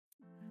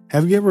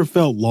Have you ever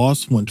felt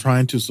lost when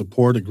trying to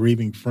support a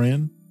grieving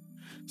friend?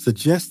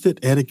 Suggested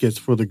Etiquettes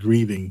for the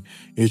Grieving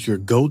is your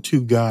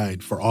go-to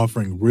guide for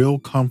offering real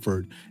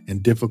comfort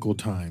in difficult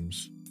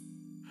times.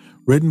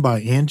 Written by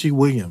Angie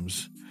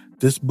Williams,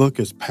 this book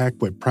is packed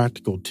with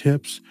practical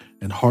tips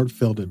and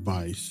heartfelt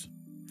advice.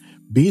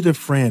 Be the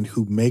friend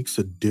who makes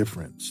a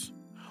difference.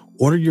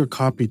 Order your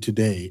copy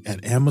today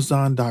at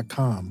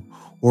Amazon.com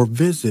or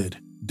visit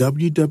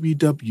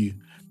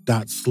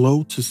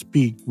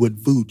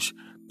www.slowtospeakwithvooch.com.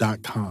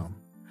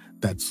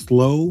 That's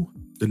slow,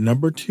 the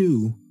number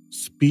 2,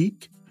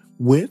 speak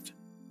with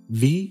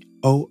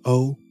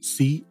VOOCH.com.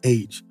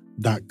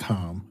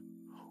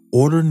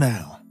 Order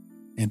now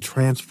and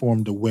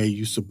transform the way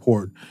you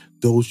support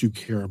those you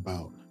care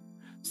about.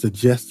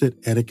 Suggested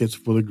Etiquettes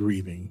for the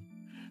Grieving,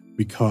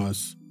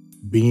 because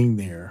being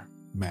there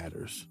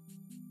matters.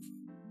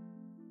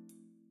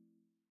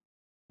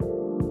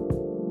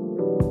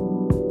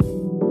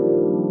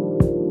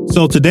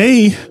 So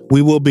today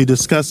we will be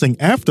discussing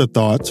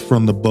afterthoughts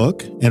from the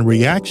book and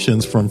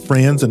reactions from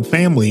friends and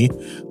family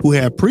who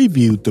have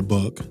previewed the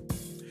book.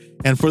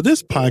 And for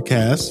this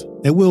podcast,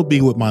 it will be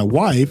with my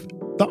wife,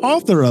 the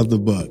author of the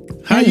book.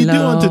 How you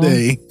doing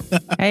today?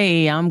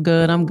 Hey, I'm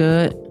good. All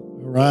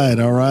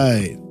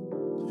right.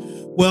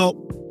 Well,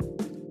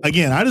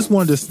 again, I just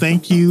wanted to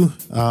thank you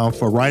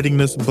for writing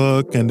this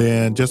book, and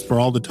then just for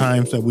all the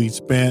times that we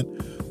spent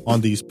on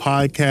these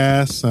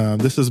podcasts.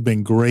 This has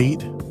been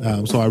great.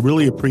 So I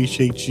really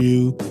appreciate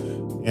you.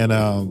 And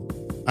I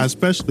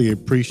especially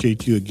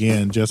appreciate you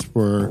again just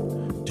for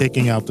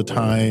taking out the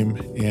time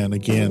and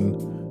again,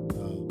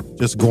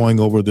 just going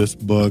over this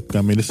book.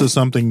 I mean, this is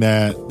something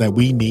that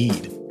we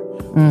need,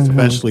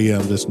 especially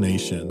of this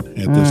nation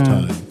at this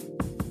time.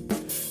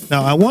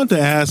 Now, I want to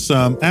ask,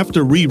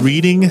 after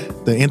rereading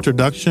the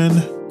introduction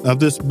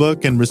of this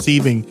book and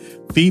receiving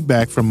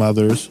feedback from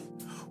others,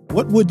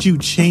 what would you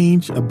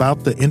change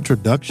about the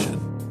introduction?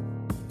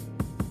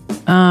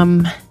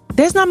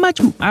 There's not much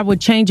I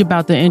would change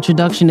about the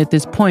introduction at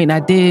this point.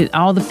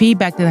 All the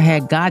feedback that I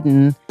had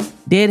gotten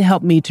did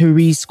help me to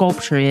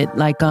re-sculpture it.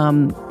 Like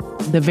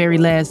the very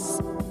last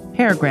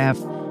paragraph,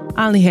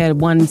 I only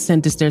had one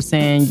sentence there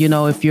saying,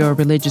 if you're a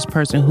religious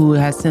person who's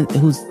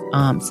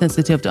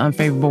sensitive to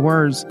unfavorable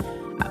words,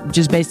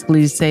 just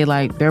basically say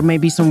like there may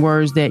be some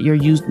words that you're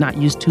not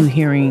used to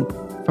hearing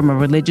from a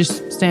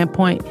religious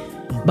standpoint.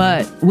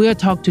 But we'll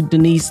talk to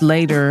Denise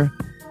later.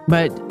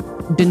 But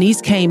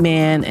Denise came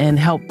in and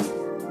helped.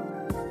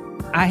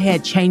 I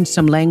had changed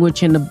some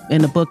language in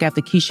the book after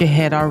Keisha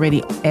had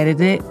already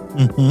edited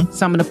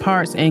some of the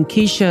parts. And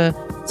Keisha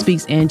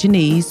speaks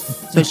Anjanese,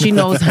 so she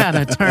knows how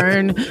to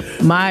turn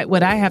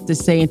what I have to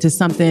say into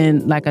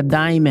something like a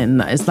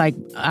diamond. It's like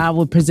I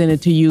would present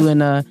it to you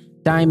in a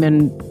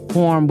diamond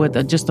form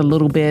with just a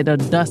little bit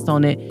of dust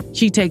on it.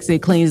 She takes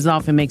it, cleans it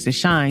off, and makes it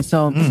shine.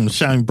 So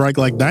shine bright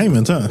like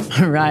diamonds, huh?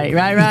 Right.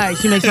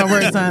 She makes my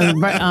words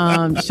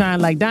shine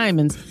like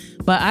diamonds.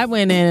 But I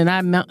went in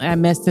and I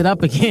messed it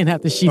up again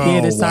after she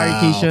did it. Sorry,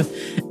 wow. Keisha.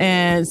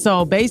 And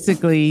so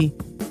basically,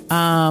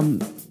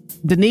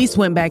 Denise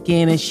went back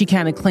in and she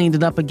kind of cleaned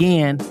it up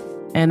again.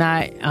 And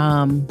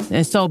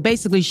and so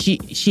basically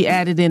she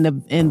added in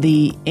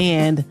the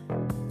end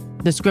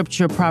the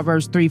scripture,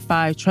 Proverbs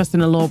 3:5, trust in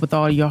the Lord with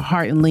all your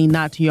heart and lean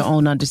not to your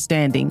own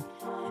understanding.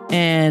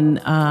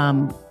 And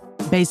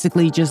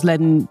basically just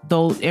letting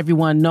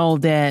everyone know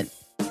that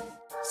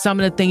some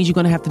of the things you're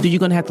going to have to do, you're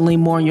going to have to lean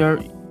more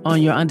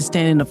on your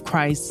understanding of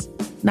Christ,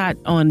 not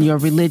on your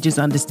religious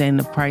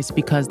understanding of Christ,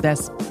 because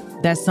that's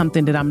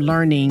something that I'm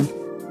learning.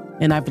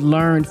 And I've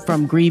learned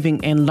from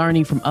grieving and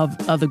learning from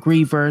other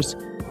grievers,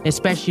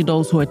 especially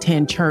those who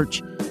attend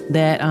church,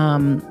 that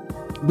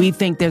we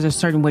think there's a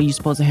certain way you're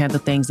supposed to handle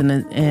things,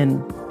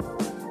 and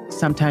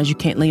sometimes you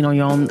can't lean on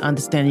your own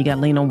understanding. You got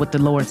to lean on what the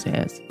Lord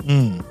says.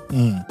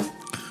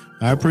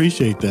 I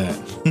appreciate that.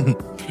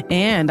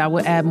 And I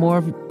would add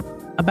more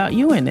about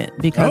you in it,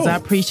 because I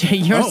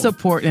appreciate your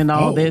support in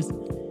all this.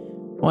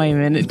 Wait a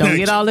minute. Don't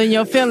get all in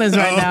your feelings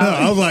right now.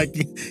 I was like,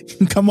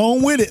 come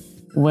on with it.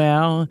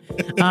 Well,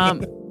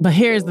 but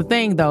here's the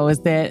thing, though, is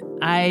that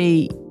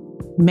I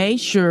made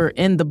sure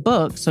in the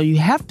book, so you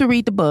have to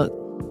read the book,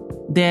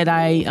 that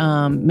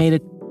I made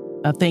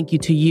a thank you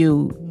to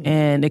you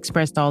and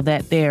expressed all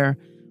that there.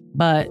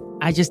 But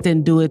I just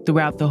didn't do it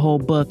throughout the whole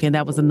book. And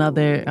that was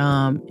another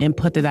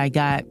input that I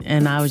got.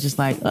 And I was just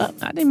like,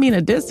 I didn't mean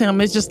to diss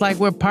him. It's just like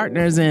we're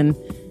partners and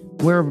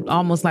we're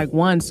almost like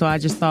one. So I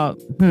just thought,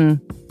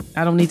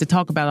 I don't need to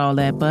talk about all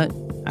that. But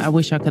I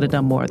wish I could have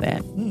done more of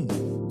that.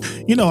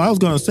 I was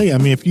going to say, I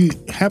mean, if you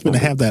happen to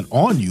have that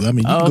on you, I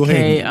mean, you can go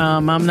ahead.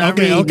 I'm not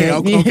reading it.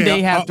 Okay.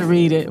 They have to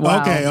read it.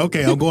 Wow.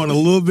 Okay. I'm going a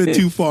little bit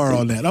too far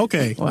on that.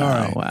 Okay. Wow, all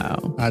right.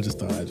 Wow. I just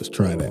thought I'd just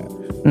try that.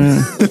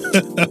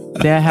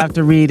 They'll have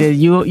to read it.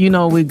 You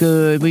know we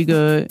good. We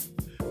good.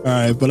 All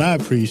right, but I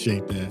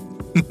appreciate that.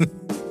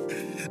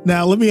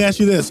 Now, let me ask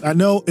you this. I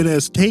know it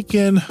has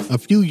taken a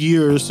few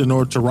years in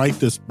order to write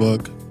this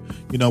book,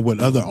 with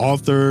other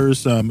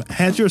authors.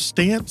 Has your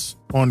stance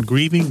on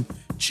grieving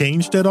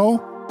changed at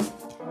all?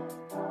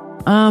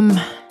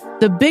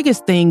 the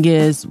biggest thing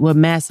is with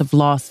massive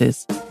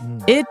losses.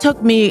 It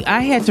took me,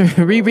 I had to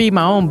reread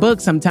my own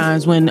book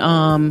sometimes when,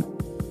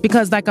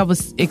 because like I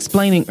was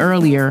explaining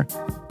earlier,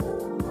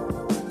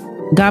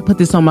 God put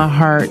this on my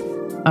heart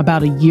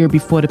about a year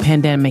before the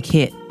pandemic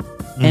hit.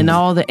 And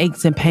all the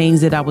aches and pains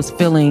that I was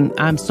feeling,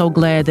 I'm so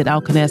glad that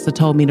Alkanessa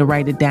told me to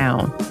write it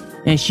down.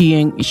 And she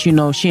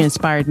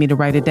inspired me to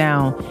write it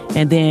down.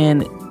 And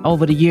then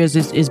over the years,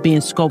 it's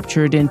being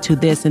sculptured into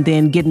this and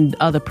then getting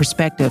other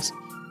perspectives.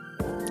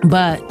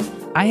 But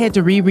I had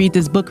to reread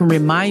this book and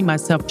remind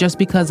myself just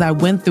because I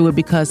went through it,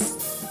 because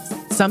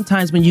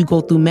sometimes when you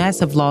go through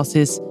massive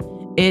losses,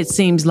 it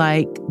seems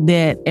like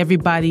that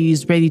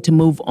everybody's ready to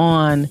move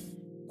on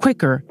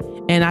quicker.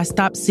 And I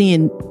stopped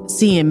seeing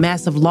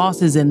massive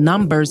losses in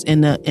numbers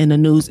in the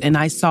news, and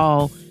I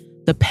saw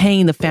the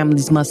pain the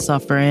families must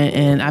suffer,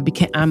 and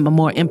I'm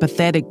more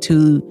empathetic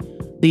to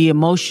the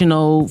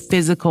emotional,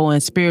 physical,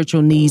 and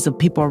spiritual needs of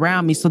people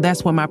around me. So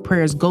that's where my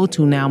prayers go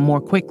to now more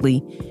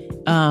quickly,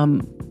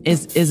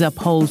 as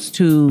opposed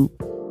to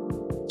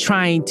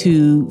trying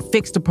to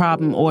fix the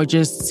problem or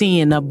just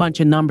seeing a bunch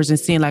of numbers and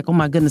seeing like, oh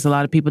my goodness, a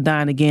lot of people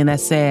dying again.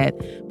 That's sad.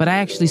 But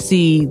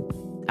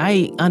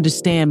I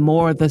understand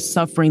more of the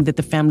suffering that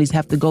the families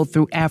have to go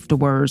through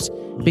afterwards,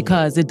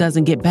 because it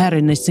doesn't get better,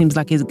 and it seems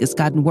like it's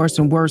gotten worse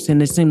and worse,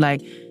 and it seemed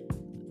like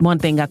one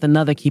thing got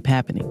another keep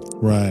happening.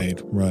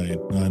 Right.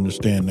 I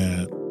understand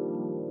that.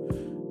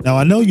 Now,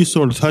 I know you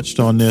sort of touched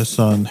on this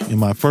in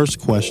my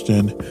first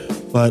question,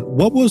 but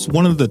what was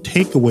one of the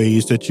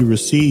takeaways that you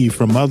received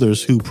from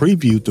others who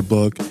previewed the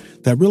book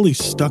that really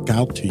stuck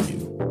out to you?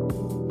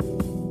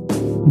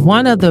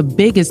 One of the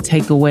biggest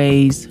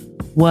takeaways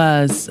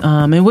was,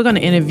 and we're going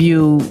to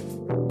interview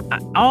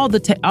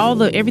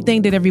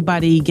everything that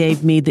everybody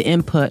gave me, the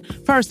input.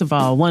 First of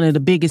all, one of the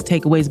biggest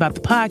takeaways about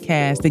the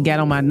podcast that got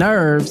on my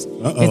nerves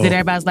is that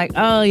everybody's like,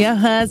 oh, your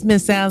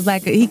husband sounds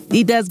like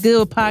he does good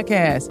with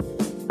podcasts.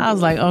 I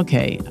was like,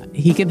 okay,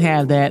 he can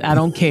have that. I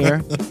don't care.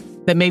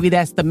 That maybe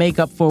that's the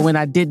makeup for when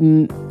I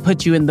didn't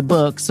put you in the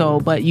book.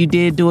 So, but you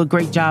did do a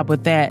great job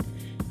with that.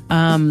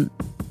 I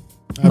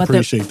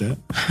appreciate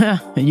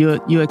that.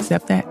 You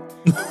accept that?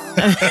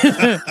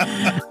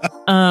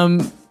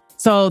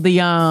 So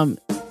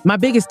my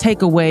biggest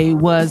takeaway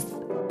was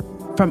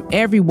from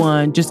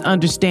everyone just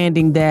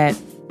understanding that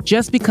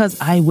just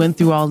because I went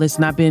through all this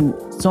and I've been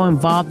so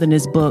involved in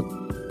this book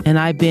and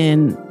I've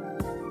been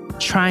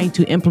trying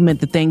to implement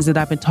the things that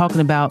I've been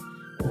talking about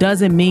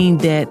doesn't mean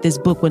that this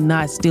book would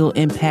not still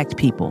impact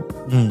people.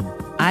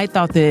 I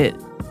thought that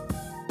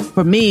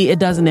for me, it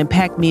doesn't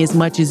impact me as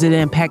much as it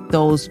impacts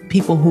those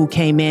people who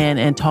came in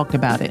and talked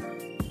about it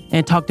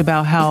and talked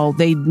about how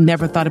they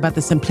never thought about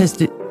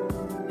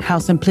how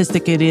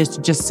simplistic it is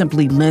to just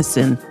simply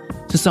listen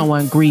to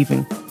someone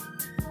grieving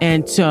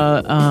and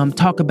to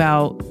talk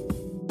about,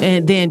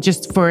 and then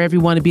just for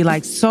everyone to be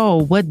like, so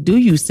what do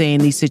you say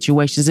in these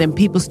situations? And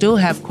people still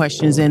have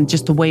questions, and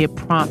just the way it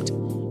prompted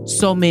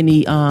so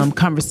many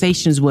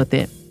conversations with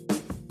it.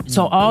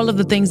 So all of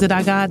the things that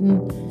I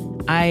gotten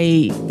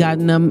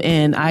them,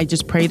 and I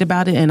just prayed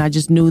about it, and I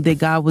just knew that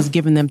God was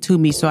giving them to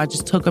me. So I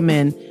just took them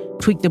and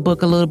tweaked the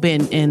book a little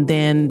bit, and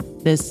then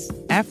this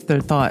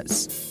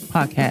Afterthoughts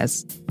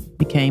podcast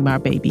became our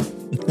baby.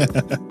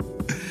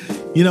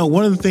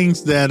 One of the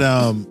things that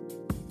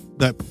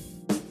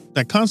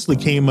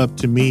constantly came up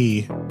to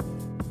me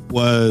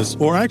was,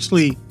 or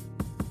actually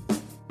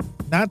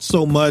not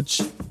so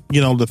much,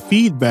 the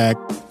feedback,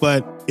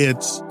 but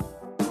it's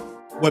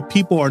what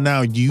people are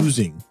now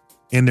using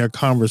in their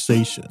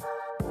conversation.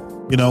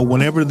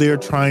 Whenever they're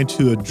trying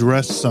to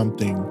address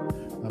something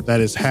that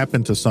has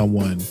happened to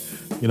someone,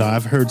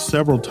 I've heard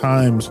several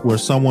times where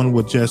someone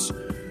would just,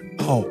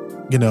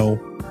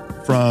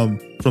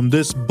 from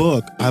this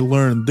book, I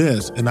learned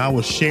this, and I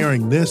was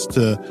sharing this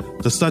to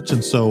such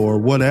and so or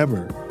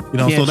whatever.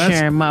 So that's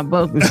sharing my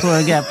book before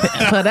it got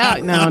put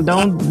out. Now,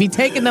 don't be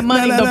taking the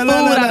money, food out of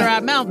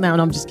our mouth. Now,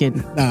 no, I'm just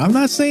kidding. No, I'm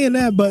not saying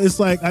that, but it's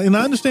like, and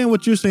I understand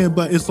what you're saying,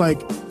 but it's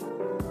like,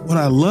 what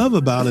I love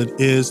about it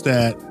is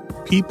that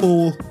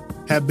people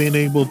have been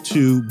able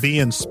to be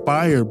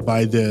inspired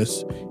by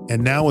this,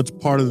 and now it's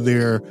part of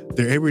their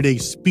everyday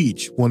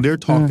speech when they're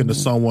talking to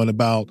someone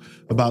about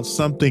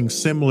something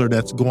similar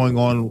that's going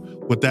on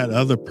with that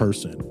other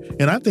person.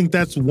 And I think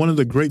that's one of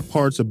the great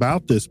parts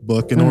about this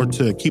book, in order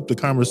to keep the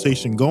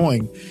conversation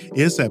going,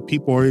 is that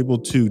people are able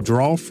to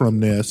draw from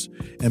this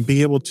and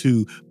be able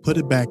to put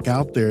it back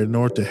out there in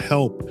order to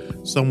help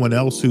someone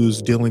else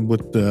who's dealing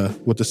with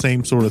the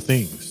same sort of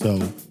thing.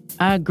 So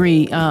I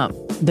agree.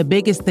 The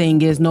biggest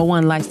thing is no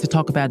one likes to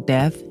talk about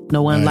death.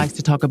 No one likes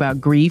to talk about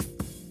grief,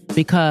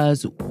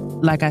 because,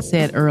 like I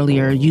said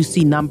earlier, you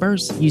see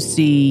numbers, you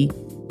see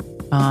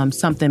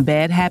something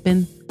bad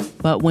happen,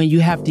 but when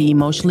you have to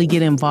emotionally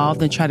get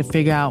involved and try to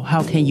figure out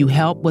how can you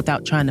help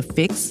without trying to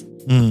fix,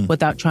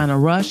 without trying to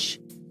rush,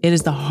 it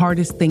is the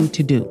hardest thing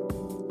to do.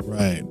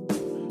 Right.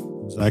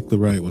 Exactly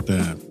right with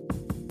that.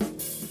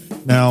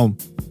 Now,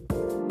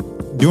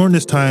 during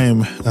this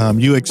time,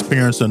 you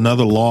experienced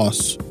another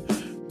loss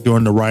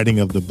during the writing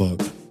of the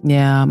book.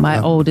 Yeah, my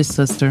oldest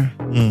sister.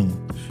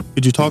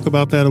 Could you talk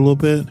about that a little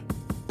bit?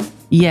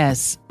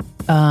 Yes.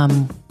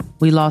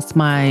 We lost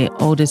my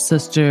oldest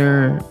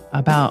sister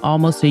about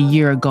almost a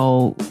year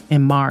ago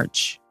in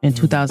March in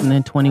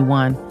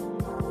 2021.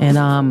 And,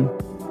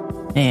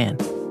 man,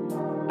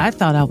 I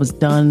thought I was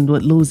done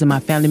with losing my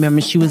family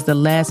member. She was the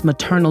last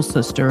maternal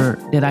sister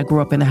that I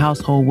grew up in a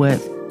household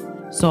with.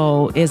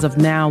 So as of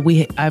now,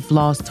 I've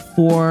lost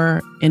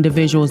 4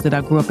 individuals that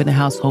I grew up in a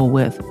household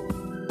with.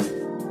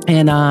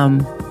 And,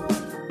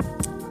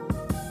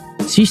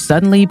 she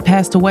suddenly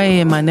passed away,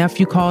 and my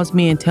nephew calls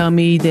me and tells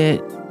me that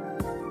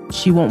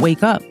she won't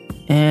wake up,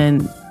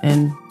 and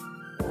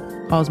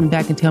calls me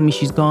back and tell me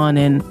she's gone.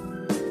 And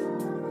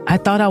I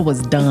thought I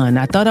was done.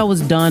 I thought I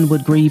was done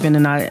with grieving,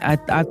 and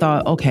I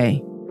thought,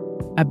 okay,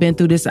 I've been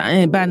through this.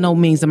 And by no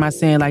means am I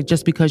saying like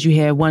just because you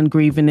had one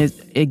grieving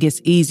it gets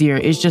easier.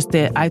 It's just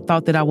that I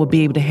thought that I would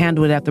be able to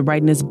handle it after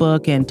writing this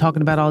book and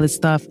talking about all this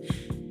stuff.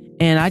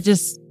 And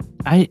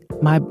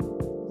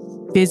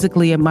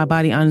physically, my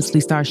body honestly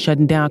started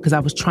shutting down because I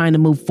was trying to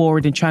move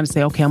forward and trying to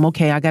say, okay, I'm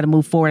okay. I got to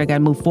move forward.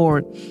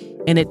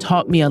 And it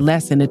taught me a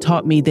lesson. It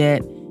taught me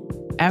that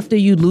after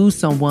you lose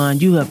someone,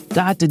 you have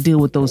got to deal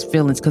with those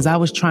feelings, because I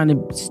was trying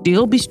to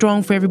still be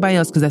strong for everybody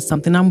else, because that's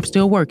something I'm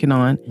still working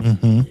on.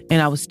 Mm-hmm.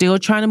 And I was still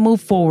trying to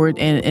move forward,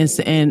 and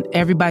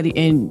everybody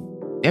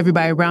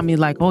around me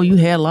like, oh, you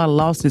had a lot of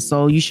losses,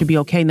 so you should be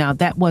okay now.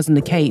 That wasn't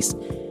the case.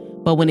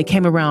 But when it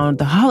came around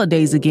the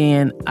holidays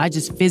again, I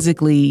just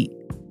physically,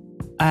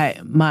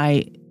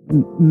 my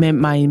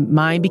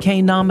mind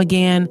became numb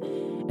again.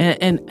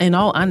 And in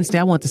all honesty,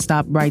 I want to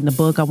stop writing the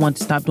book. I want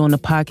to stop doing the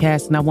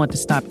podcast, and I want to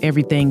stop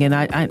everything. And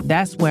I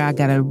that's where I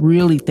got to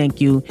really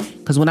thank you,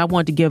 because when I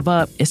wanted to give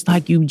up, it's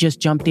like you just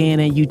jumped in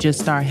and you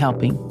just start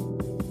helping.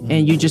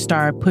 And you just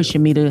started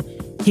pushing me to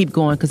keep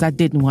going, because I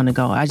didn't want to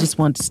go. I just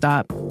wanted to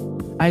stop.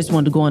 I just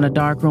wanted to go in a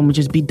dark room and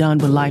just be done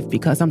with life,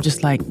 because I'm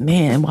just like,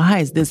 man, why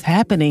is this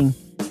happening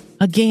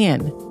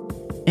again?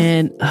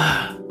 And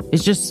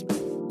it's just,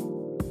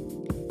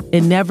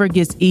 it never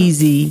gets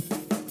easy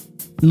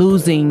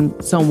losing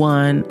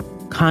someone,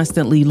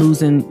 constantly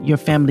losing your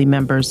family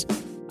members.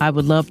 I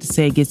would love to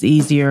say it gets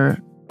easier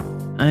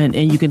and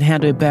you can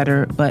handle it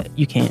better, but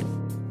you can't.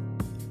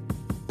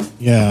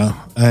 Yeah.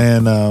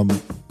 And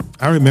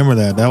I remember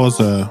that. That was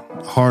a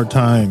hard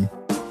time.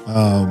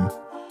 And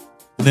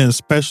then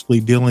especially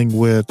dealing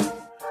with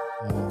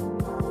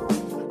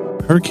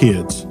her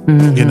kids,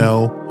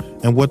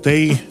 mm-hmm. And what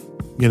they,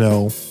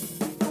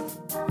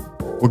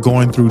 were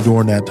going through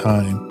during that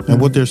time, and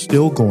what they're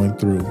still going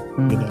through,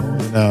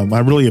 mm-hmm. And I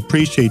really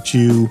appreciate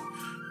you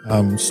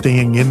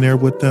staying in there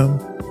with them,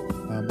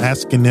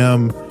 asking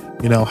them,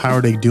 how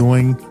are they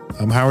doing?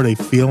 How are they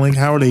feeling?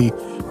 How are they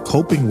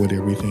coping with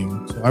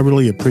everything? So I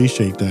really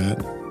appreciate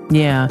that.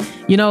 Yeah.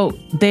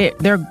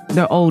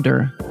 They're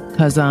older,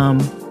 because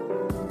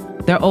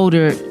they're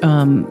older.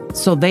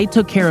 So they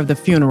took care of the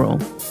funeral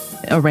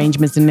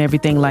arrangements and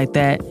everything like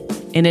that.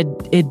 And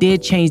it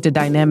did change the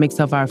dynamics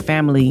of our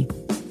family,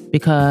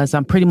 because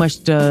I'm pretty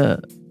much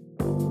the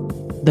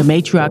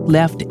matriarch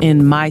left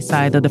in my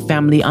side of the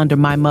family under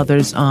my mother.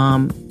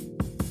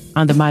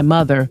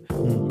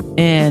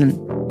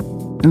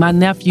 And my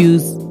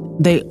nephews,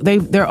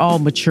 they're all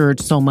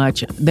matured so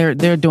much.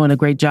 They're doing a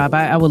great job.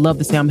 I would love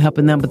to say I'm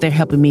helping them, but they're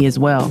helping me as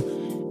well.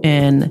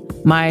 And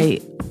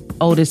my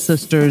oldest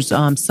sister's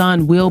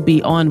son will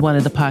be on one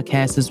of the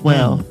podcasts as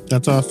well.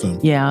 That's awesome.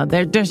 Yeah,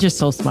 they're just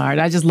so smart.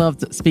 I just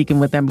love speaking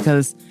with them,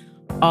 because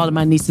all of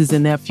my nieces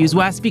and nephews,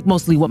 well, I speak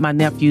mostly with my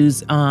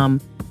nephews,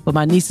 but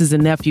my nieces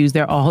and nephews,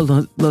 they're all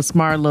little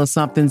smart little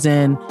somethings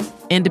and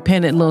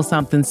independent little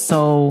somethings.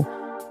 So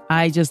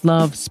I just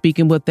love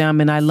speaking with them,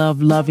 and I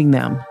love loving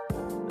them.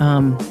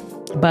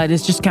 But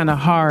it's just kind of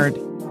hard,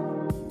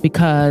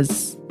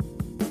 because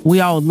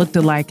we all looked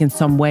alike in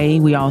some way.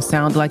 We all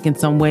sound alike in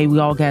some way. We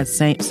all got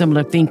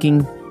similar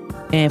thinking.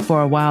 And for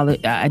a while,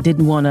 I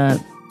didn't want to,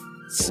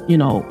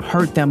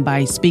 hurt them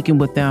by speaking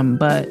with them,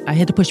 but I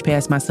had to push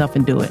past myself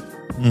and do it.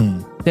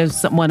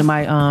 There's one of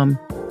my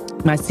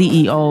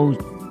CEO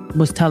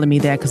was telling me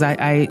that, because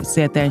I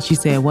said that, and she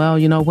said, well,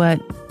 you know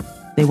what?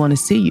 They want to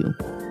see you.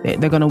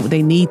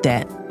 They need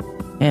that.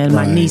 And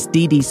my niece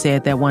Dee Dee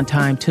said that one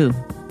time too.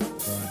 Right.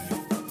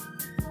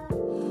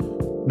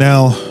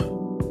 Now,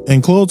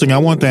 in closing, I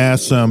want to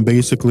ask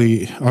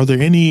basically, are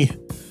there any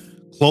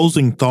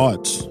closing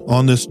thoughts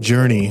on this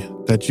journey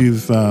that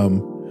you've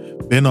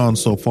been on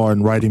so far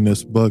in writing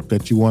this book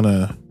that you want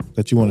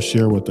to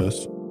share with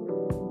us?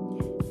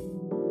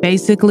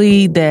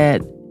 Basically,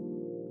 that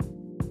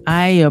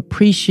I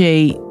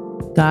appreciate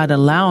God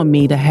allowing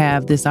me to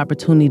have this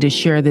opportunity to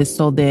share this,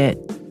 so that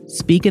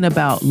speaking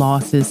about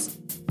losses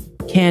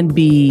can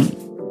be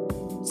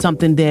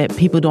something that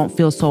people don't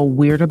feel so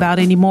weird about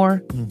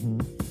anymore.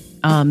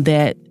 Mm-hmm.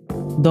 That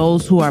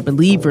those who are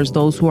believers,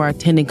 those who are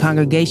attending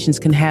congregations,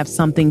 can have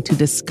something to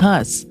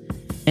discuss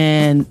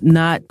and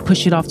not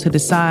push it off to the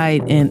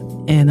side. And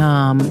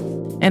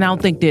I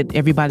don't think that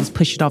everybody's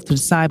pushed it off to the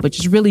side, but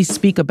just really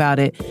speak about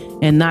it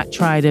and not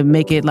try to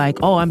make it like,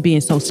 oh, I'm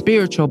being so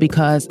spiritual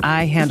because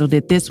I handled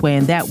it this way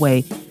and that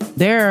way.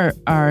 there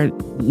are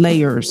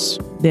layers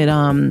that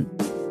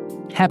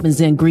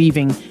happens in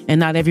grieving, and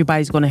not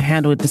everybody's going to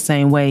handle it the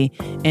same way.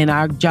 And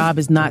our job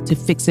is not to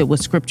fix it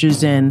with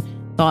scriptures and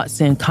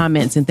thoughts and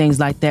comments and things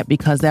like that,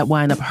 because that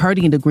wind up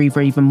hurting the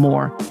griever even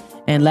more.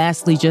 And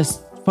lastly,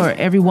 just for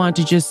everyone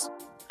to just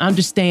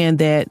understand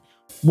that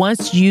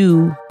once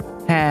you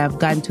have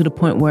gotten to the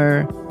point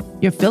where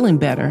you're feeling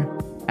better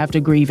after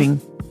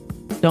grieving,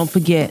 don't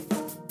forget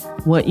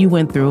what you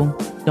went through.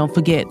 Don't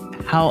forget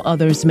how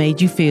others made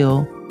you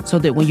feel, so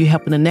that when you're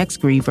helping the next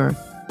griever,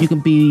 you can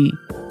be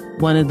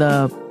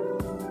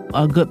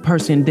a good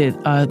person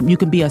that you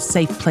can be a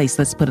safe place.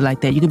 Let's put it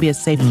like that. You can be a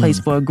safe place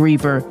for a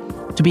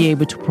griever to be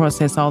able to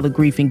process all the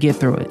grief and get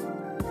through it.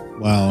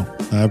 Wow.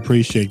 I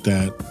appreciate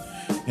that.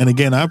 And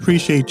again, I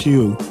appreciate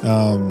you,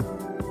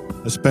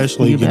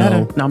 especially, you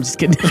know. No, I'm just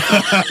kidding.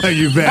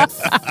 You bet.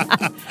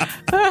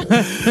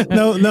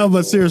 No,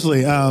 but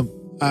seriously,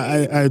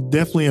 I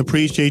definitely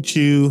appreciate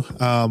you.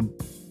 I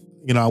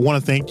want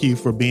to thank you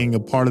for being a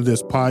part of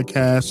this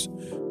podcast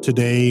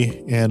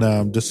today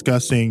and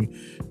discussing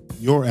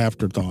your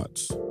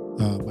afterthoughts.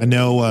 I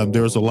know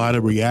there was a lot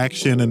of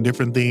reaction and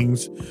different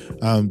things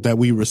that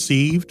we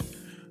received.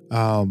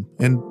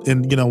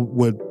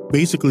 With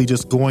basically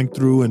just going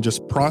through and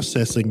just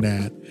processing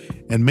that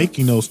and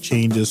making those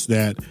changes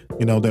that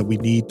we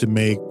need to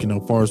make,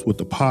 as far as with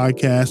the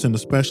podcast and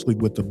especially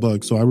with the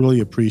book. So I really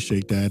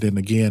appreciate that. And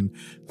again,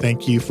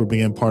 thank you for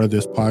being part of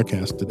this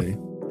podcast today.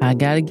 I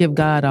got to give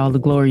God all the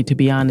glory, to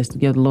be honest, to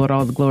give the Lord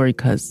all the glory,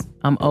 because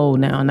I'm old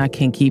now and I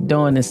can't keep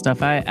doing this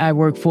stuff. I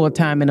work full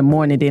time in the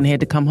morning, then had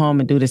to come home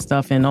and do this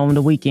stuff and on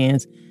the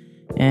weekends.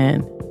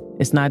 And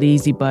it's not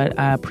easy, but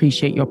I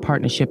appreciate your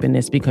partnership in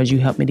this because you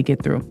helped me to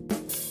get through.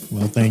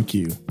 Well, thank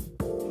you.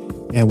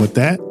 And with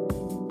that,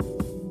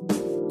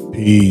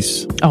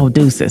 peace. Oh,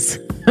 deuces.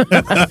 All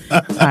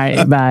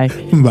right, bye.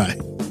 Bye.